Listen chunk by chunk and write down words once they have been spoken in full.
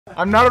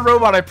I'm not a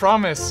robot, I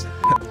promise.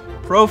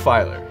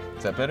 Profiler.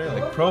 Is that better?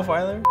 Like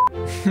profiler?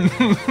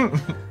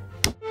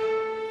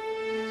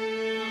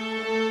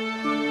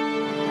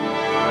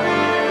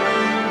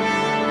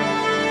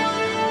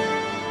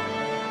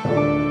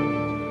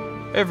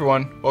 Hey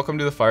everyone, welcome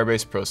to the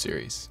Firebase Pro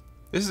Series.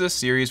 This is a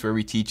series where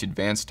we teach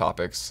advanced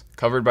topics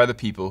covered by the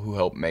people who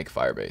help make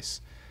Firebase.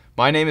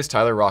 My name is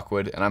Tyler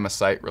Rockwood and I'm a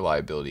site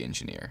reliability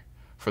engineer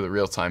for the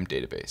Realtime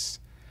Database.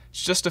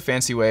 It's just a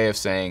fancy way of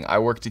saying I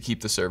work to keep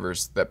the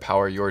servers that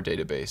power your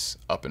database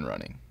up and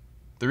running.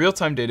 The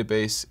Realtime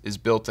Database is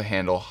built to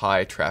handle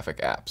high traffic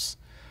apps,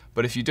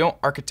 but if you don't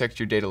architect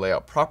your data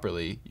layout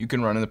properly, you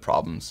can run into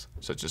problems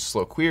such as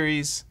slow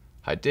queries,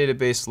 high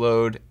database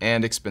load,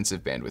 and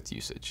expensive bandwidth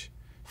usage.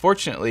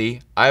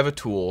 Fortunately, I have a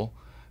tool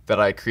that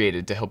I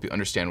created to help you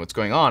understand what's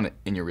going on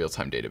in your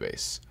real-time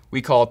database.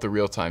 We call it the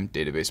Realtime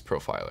Database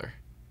Profiler.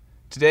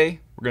 Today,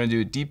 we're going to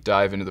do a deep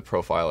dive into the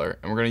profiler,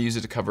 and we're going to use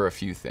it to cover a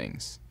few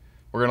things.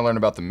 We're going to learn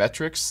about the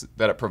metrics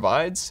that it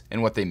provides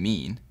and what they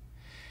mean,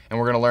 and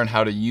we're going to learn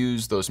how to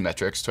use those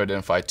metrics to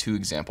identify two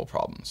example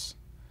problems.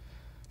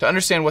 To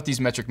understand what these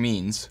metrics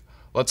means,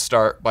 let's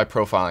start by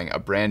profiling a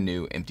brand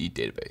new empty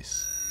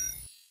database.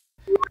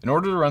 In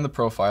order to run the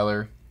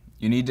profiler,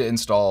 you need to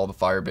install the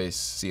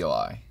Firebase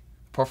CLI.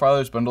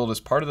 Profiler is bundled as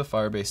part of the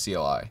Firebase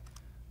CLI.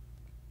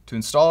 To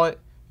install it,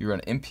 you run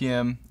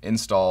npm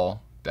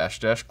install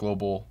 --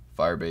 global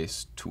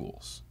Firebase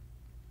tools.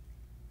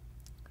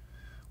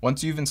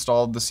 Once you've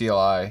installed the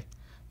CLI,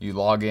 you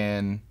log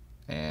in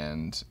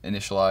and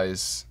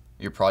initialize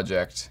your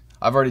project.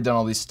 I've already done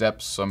all these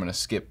steps, so I'm going to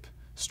skip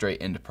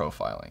straight into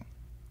profiling.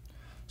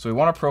 So we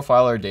want to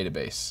profile our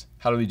database.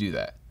 How do we do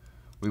that?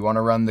 We want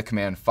to run the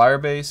command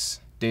Firebase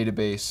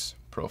database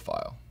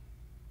profile.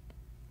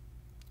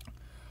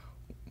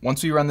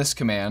 Once we run this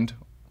command,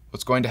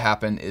 what's going to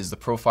happen is the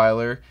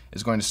profiler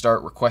is going to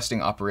start requesting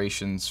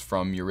operations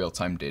from your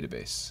real-time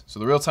database.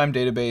 So the real-time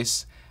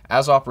database,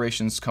 as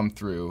operations come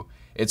through,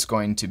 it's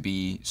going to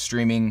be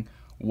streaming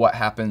what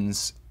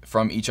happens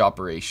from each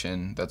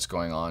operation that's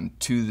going on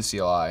to the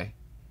CLI.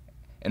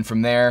 And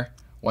from there,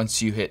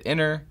 once you hit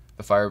enter,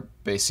 the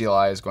Firebase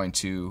CLI is going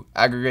to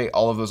aggregate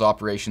all of those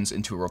operations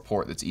into a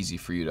report that's easy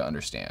for you to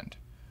understand.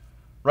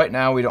 Right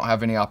now, we don't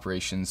have any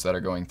operations that are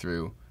going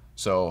through,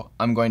 so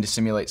I'm going to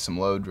simulate some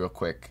load real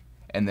quick,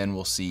 and then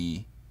we'll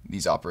see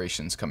these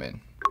operations come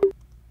in.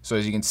 So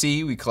as you can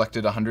see, we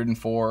collected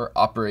 104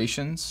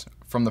 operations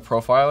from the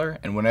profiler,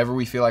 and whenever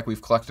we feel like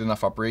we've collected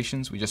enough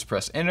operations, we just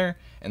press enter,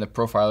 and the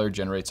profiler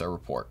generates our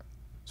report.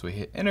 So we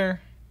hit enter,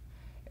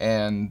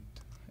 and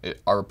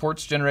our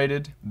report's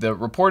generated. The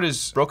report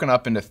is broken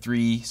up into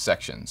three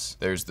sections.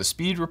 There's the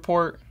speed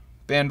report,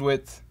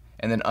 bandwidth,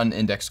 and then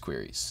unindexed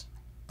queries.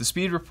 The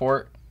speed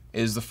report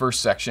is the first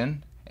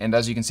section, and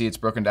as you can see, it's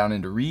broken down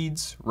into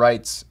reads,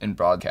 writes, and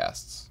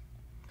broadcasts.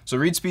 So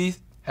read speed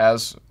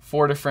has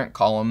 4 different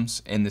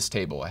columns in this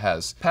table. It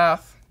has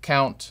path,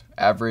 count,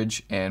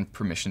 average, and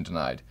permission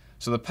denied.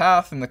 So the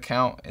path and the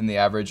count and the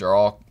average are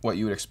all what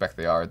you would expect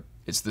they are.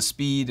 It's the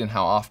speed and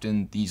how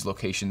often these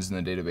locations in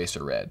the database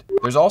are read.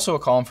 There's also a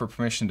column for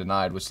permission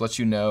denied, which lets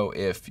you know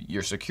if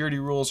your security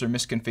rules are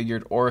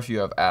misconfigured or if you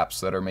have apps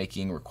that are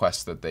making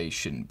requests that they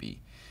shouldn't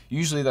be.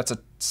 Usually that's a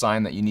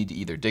sign that you need to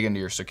either dig into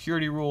your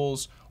security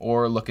rules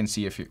or look and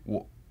see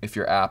if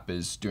your app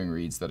is doing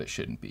reads that it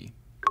shouldn't be.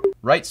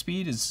 Write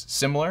speed is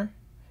similar.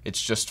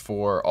 It's just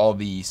for all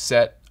the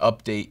set,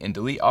 update, and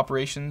delete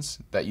operations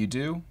that you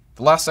do.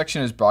 The last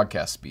section is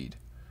broadcast speed.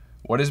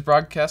 What is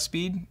broadcast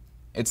speed?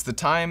 It's the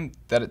time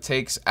that it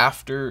takes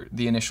after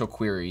the initial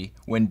query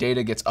when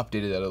data gets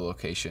updated at a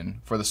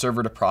location for the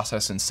server to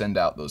process and send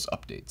out those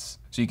updates.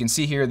 So you can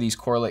see here these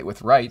correlate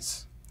with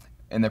writes,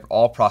 and they're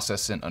all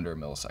processed in under a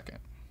millisecond.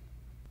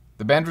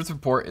 The bandwidth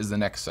report is the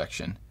next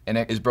section, and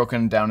it is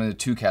broken down into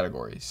 2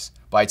 categories: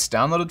 bytes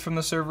downloaded from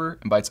the server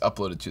and bytes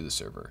uploaded to the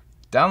server.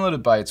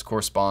 Downloaded bytes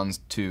corresponds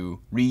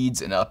to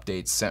reads and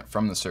updates sent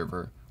from the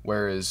server,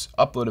 whereas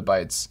uploaded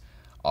bytes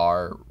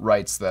are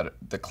writes that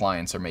the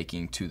clients are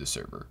making to the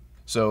server.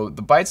 So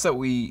the bytes that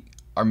we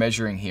are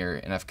measuring here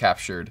and have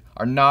captured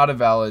are not a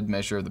valid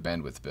measure of the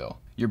bandwidth bill.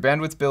 Your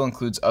bandwidth bill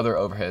includes other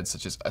overheads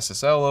such as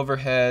SSL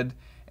overhead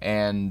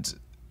and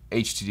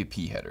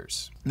HTTP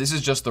headers. This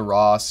is just the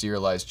raw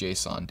serialized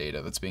JSON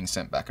data that's being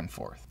sent back and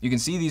forth. You can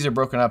see these are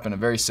broken up in a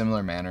very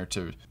similar manner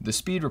to the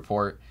speed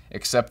report,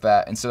 except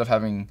that instead of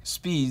having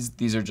speeds,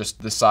 these are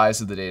just the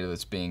size of the data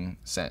that's being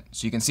sent.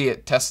 So you can see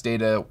at test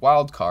data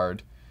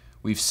wildcard,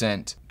 we've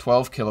sent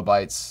 12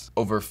 kilobytes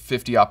over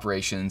 50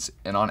 operations,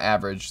 and on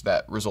average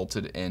that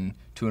resulted in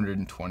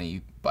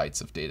 220 bytes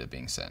of data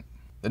being sent.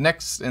 The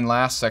next and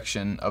last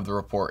section of the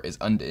report is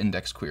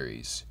unindexed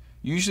queries.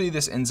 Usually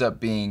this ends up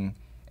being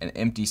an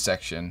empty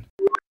section.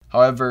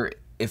 However,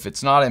 if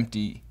it's not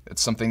empty,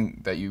 it's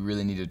something that you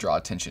really need to draw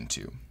attention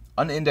to.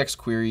 Unindexed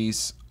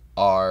queries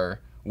are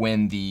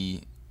when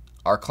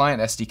our client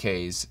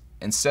SDKs,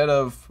 instead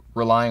of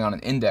relying on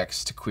an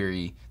index to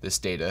query this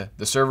data,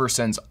 the server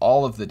sends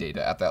all of the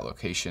data at that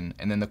location,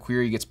 and then the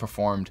query gets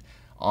performed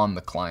on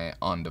the client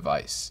on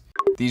device.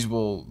 these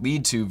will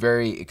lead to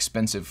very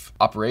expensive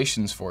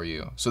operations for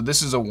you. So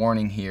this is a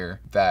warning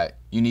here that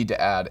you need to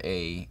add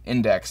a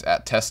index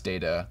at test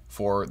data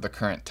for the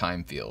current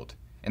time field,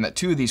 and that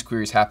 2 of these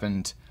queries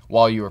happened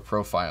while you were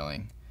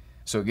profiling.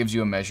 So it gives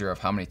you a measure of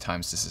how many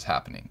times this is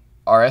happening.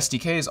 Our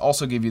SDKs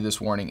also give you this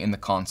warning in the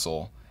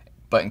console,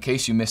 but in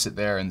case you miss it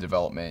there in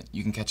development,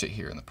 you can catch it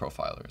here in the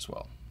profiler as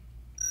well.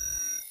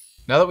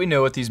 Now that we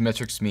know what these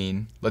metrics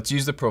mean, let's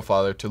use the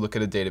profiler to look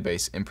at a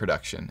database in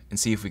production and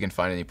see if we can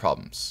find any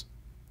problems.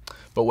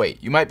 But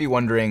wait, you might be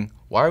wondering,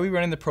 why are we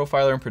running the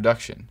profiler in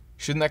production?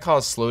 Shouldn't that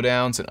cause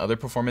slowdowns and other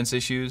performance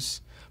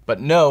issues? But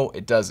no,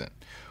 it doesn't.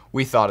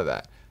 We thought of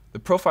that. The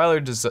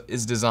profiler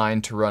is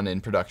designed to run in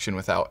production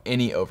without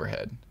any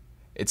overhead.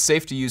 It's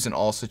safe to use in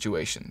all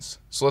situations.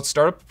 So let's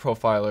start up the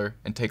profiler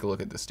and take a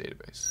look at this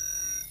database.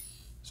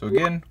 So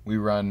again, we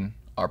run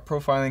our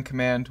profiling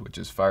command, which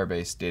is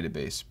Firebase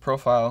Database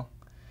Profile.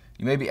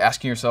 You may be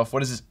asking yourself,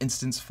 what is this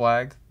instance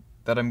flag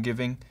that I'm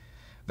giving?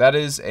 That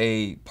is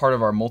a part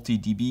of our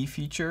multi-DB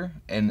feature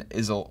and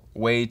is a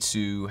way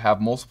to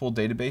have multiple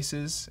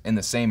databases in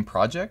the same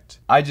project.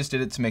 I just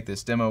did it to make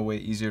this demo way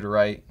easier to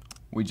write.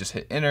 We just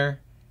hit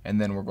enter, and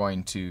then we're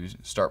going to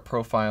start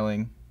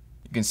profiling.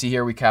 You can see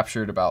here we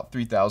captured about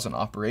 3,000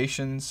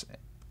 operations,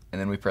 and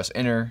then we press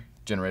enter,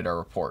 generate our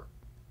report.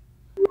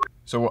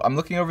 So I'm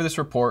looking over this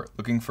report,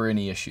 looking for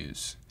any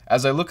issues.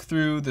 As I look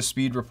through the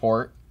speed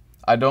report,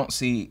 I don't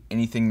see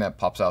anything that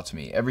pops out to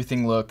me.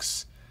 Everything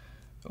looks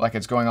like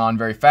it's going on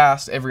very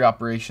fast. Every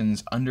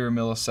operation's under a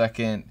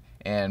millisecond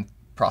and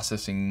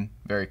processing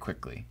very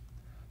quickly.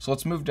 So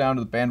let's move down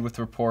to the bandwidth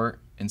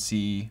report and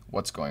see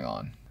what's going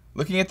on.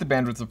 Looking at the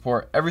bandwidth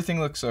report, everything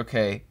looks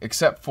okay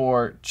except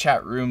for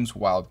chat room's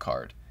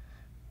wildcard.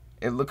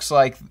 It looks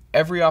like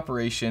every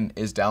operation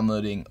is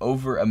downloading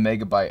over a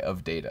megabyte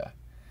of data.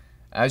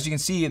 As you can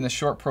see in the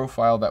short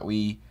profile that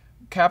we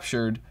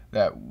captured,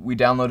 that we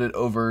downloaded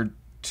over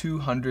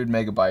 200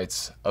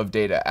 megabytes of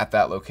data at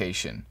that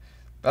location.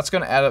 That's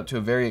going to add up to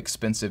a very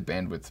expensive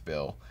bandwidth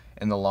bill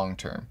in the long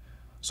term.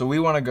 So we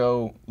want to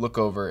go look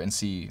over and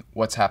see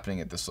what's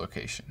happening at this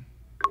location.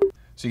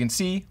 So you can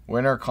see we're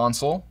in our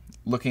console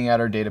looking at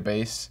our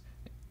database,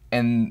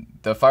 and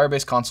the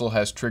Firebase console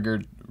has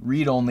triggered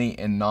read-only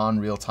in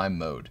non-real-time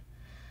mode.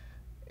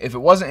 If it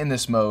wasn't in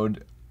this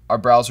mode, our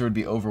browser would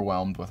be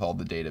overwhelmed with all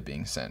the data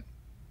being sent.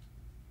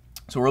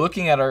 So we're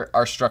looking at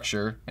our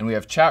structure, and we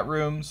have chat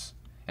rooms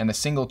and a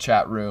single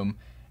chat room,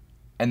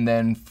 and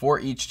then for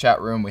each chat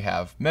room we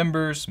have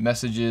members,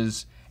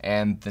 messages,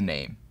 and the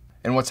name.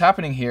 And what's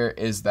happening here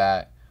is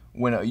that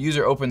when a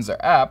user opens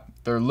their app,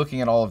 they're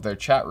looking at all of their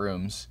chat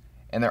rooms,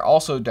 and they're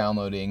also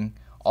downloading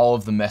all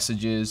of the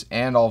messages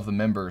and all of the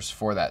members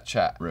for that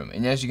chat room.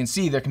 And as you can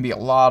see, there can be a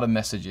lot of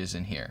messages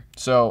in here.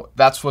 So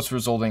that's what's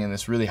resulting in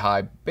this really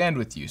high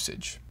bandwidth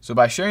usage. So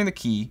by sharing the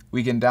key,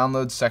 we can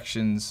download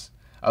sections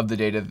of the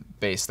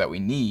database that we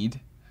need,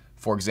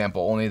 for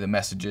example, only the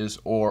messages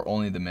or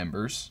only the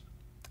members,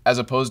 as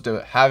opposed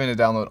to having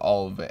to download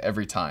all of it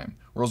every time,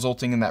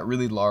 resulting in that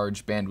really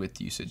large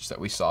bandwidth usage that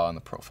we saw in the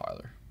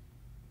profiler.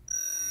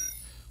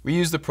 We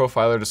use the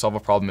profiler to solve a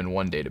problem in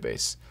one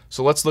database.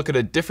 So let's look at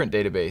a different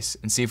database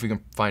and see if we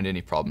can find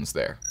any problems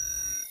there.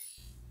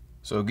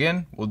 So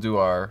again, we'll do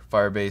our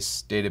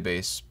Firebase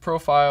database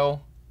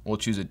profile. We'll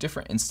choose a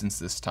different instance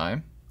this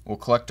time. We'll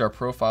collect our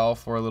profile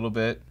for a little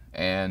bit,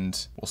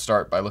 and we'll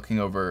start by looking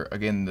over,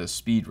 again, the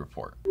speed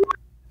report.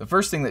 The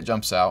first thing that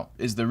jumps out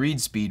is the read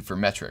speed for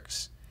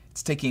metrics.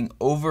 It's taking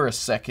over a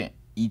second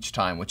each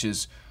time, which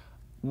is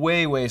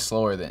way, way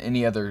slower than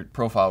any other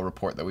profile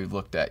report that we've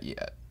looked at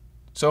yet.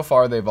 So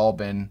far, they've all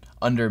been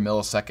under a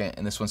millisecond,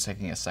 and this one's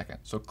taking a second.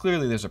 So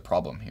clearly there's a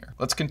problem here.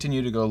 Let's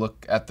continue to go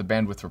look at the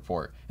bandwidth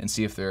report and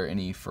see if there are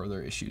any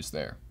further issues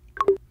there.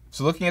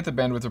 So looking at the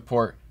bandwidth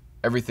report,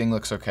 everything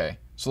looks okay.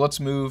 So let's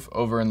move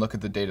over and look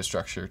at the data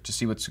structure to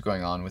see what's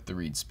going on with the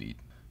read speed.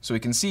 So we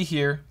can see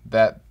here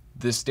that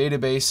this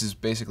database is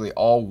basically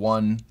all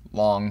one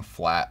long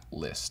flat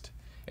list.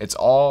 It's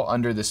all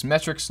under this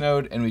metrics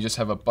node, and we just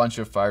have a bunch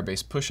of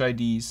Firebase push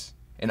IDs.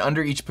 And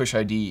under each push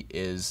ID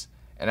is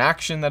an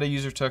action that a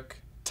user took,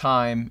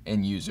 time,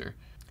 and user.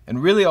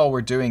 And really all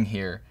we're doing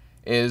here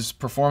is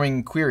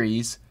performing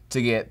queries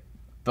to get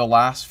the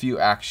last few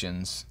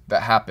actions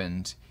that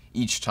happened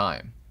each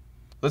time.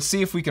 Let's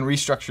see if we can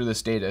restructure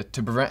this data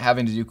to prevent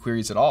having to do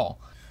queries at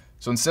all.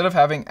 So instead of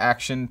having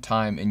action,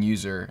 time, and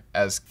user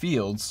as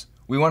fields,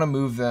 we want to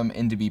move them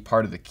in to be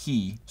part of the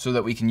key so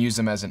that we can use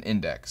them as an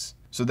index.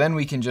 So then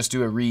we can just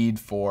do a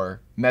read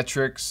for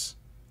metrics,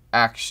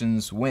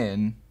 actions,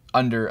 when,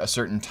 under a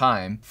certain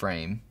time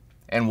frame,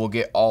 and we'll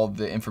get all of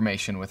the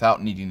information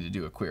without needing to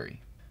do a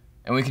query.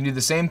 And we can do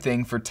the same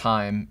thing for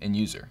time and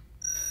user.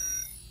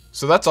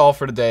 So that's all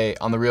for today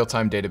on the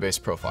Real-Time Database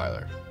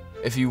Profiler.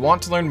 If you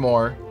want to learn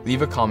more,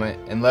 leave a comment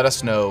and let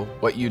us know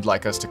what you'd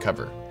like us to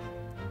cover.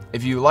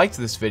 If you liked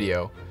this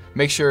video,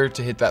 make sure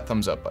to hit that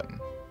thumbs up button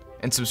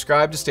and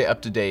subscribe to stay up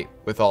to date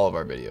with all of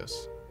our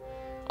videos.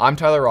 I'm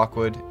Tyler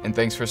Rockwood, and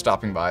thanks for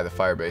stopping by the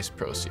Firebase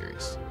Pro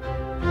Series.